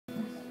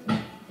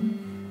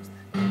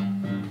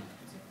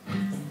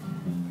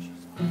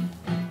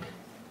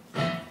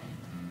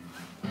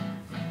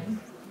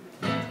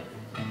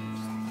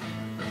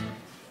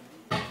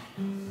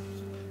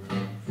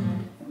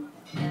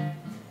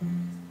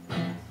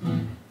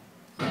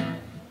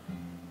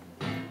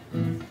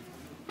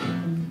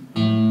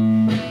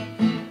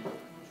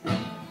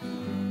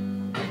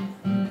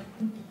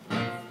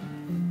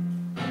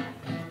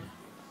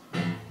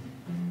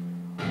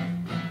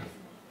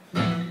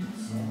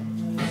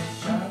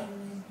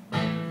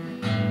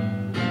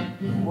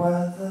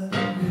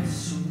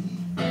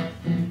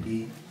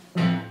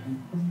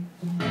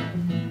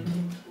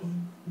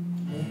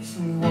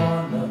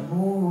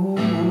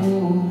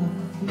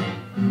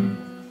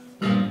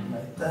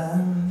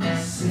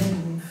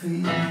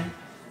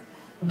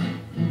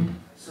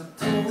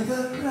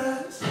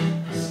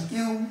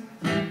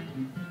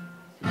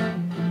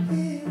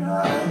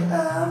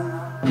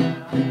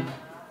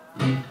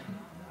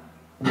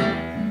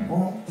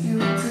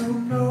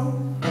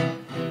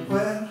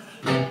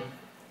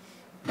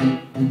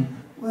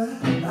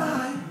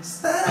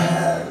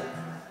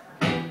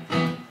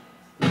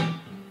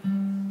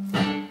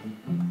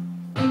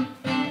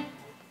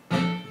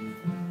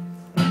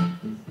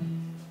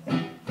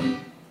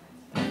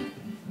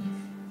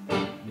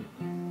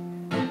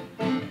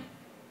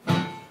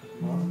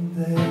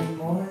Monday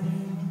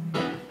morning,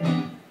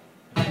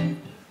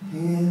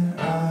 here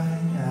I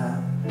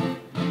am.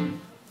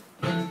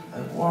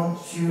 I want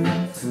you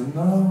to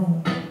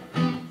know,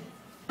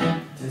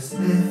 just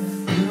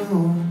if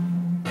you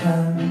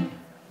can,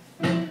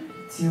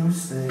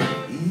 Tuesday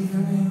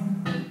evening,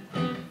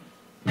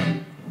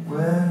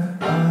 where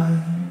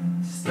I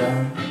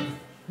stand,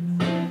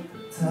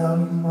 tell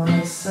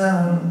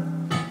myself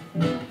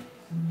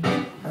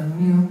a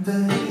new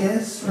day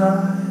is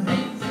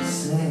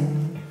rising.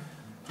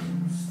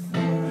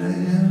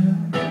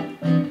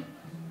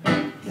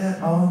 Get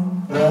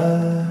on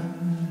the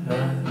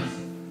rise.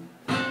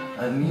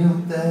 A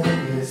new day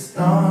is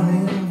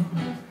dawning.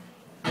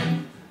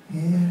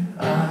 Here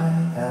I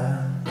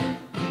am.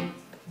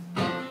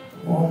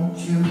 Want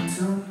you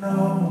to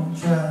know,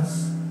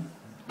 just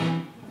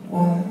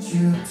want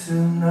you to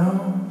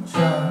know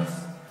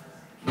just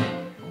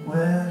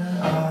where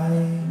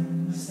I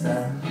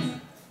stand.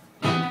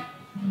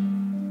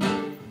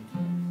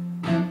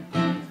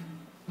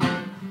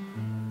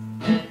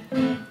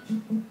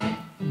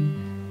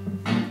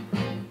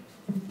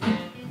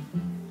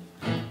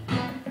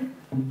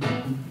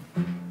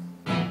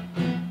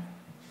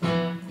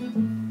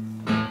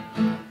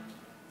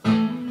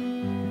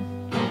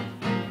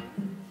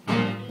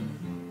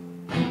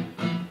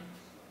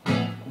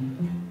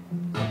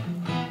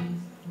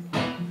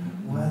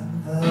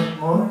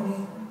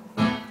 Morning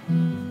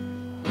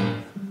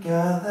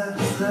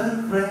gathers the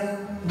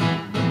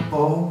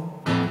rainbow,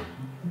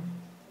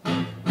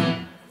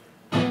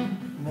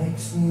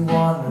 makes me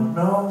wanna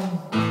know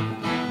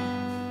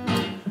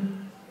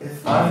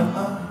if I'm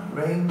a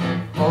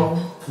rainbow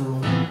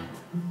too.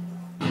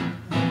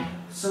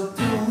 So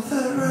to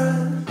the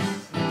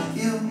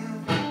rescue,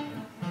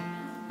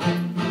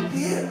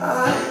 here I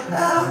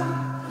am.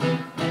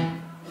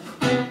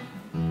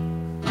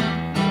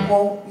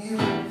 Want you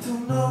to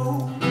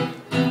know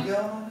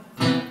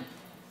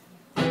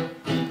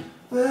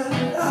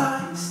where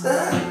I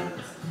stand.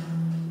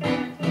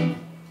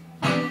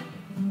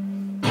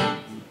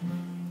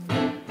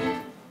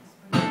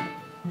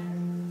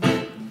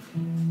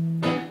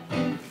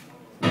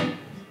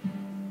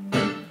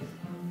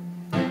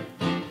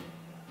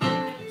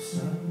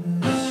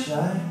 Sun is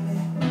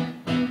shining,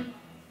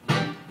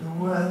 the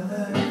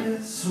weather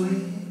is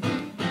sweet,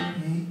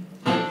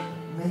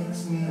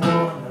 makes me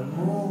wanna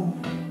move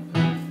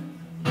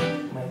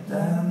my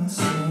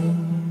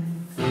dancing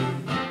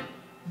feet.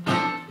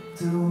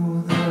 To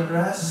the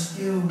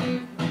rescue,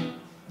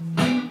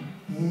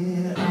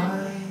 here I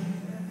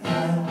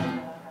am.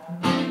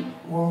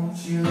 Want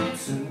you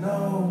to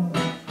know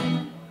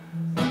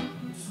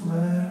just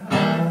where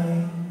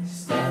I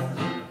stand.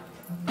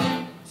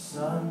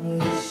 Sun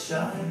is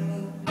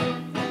shining,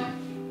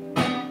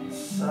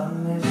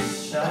 sun is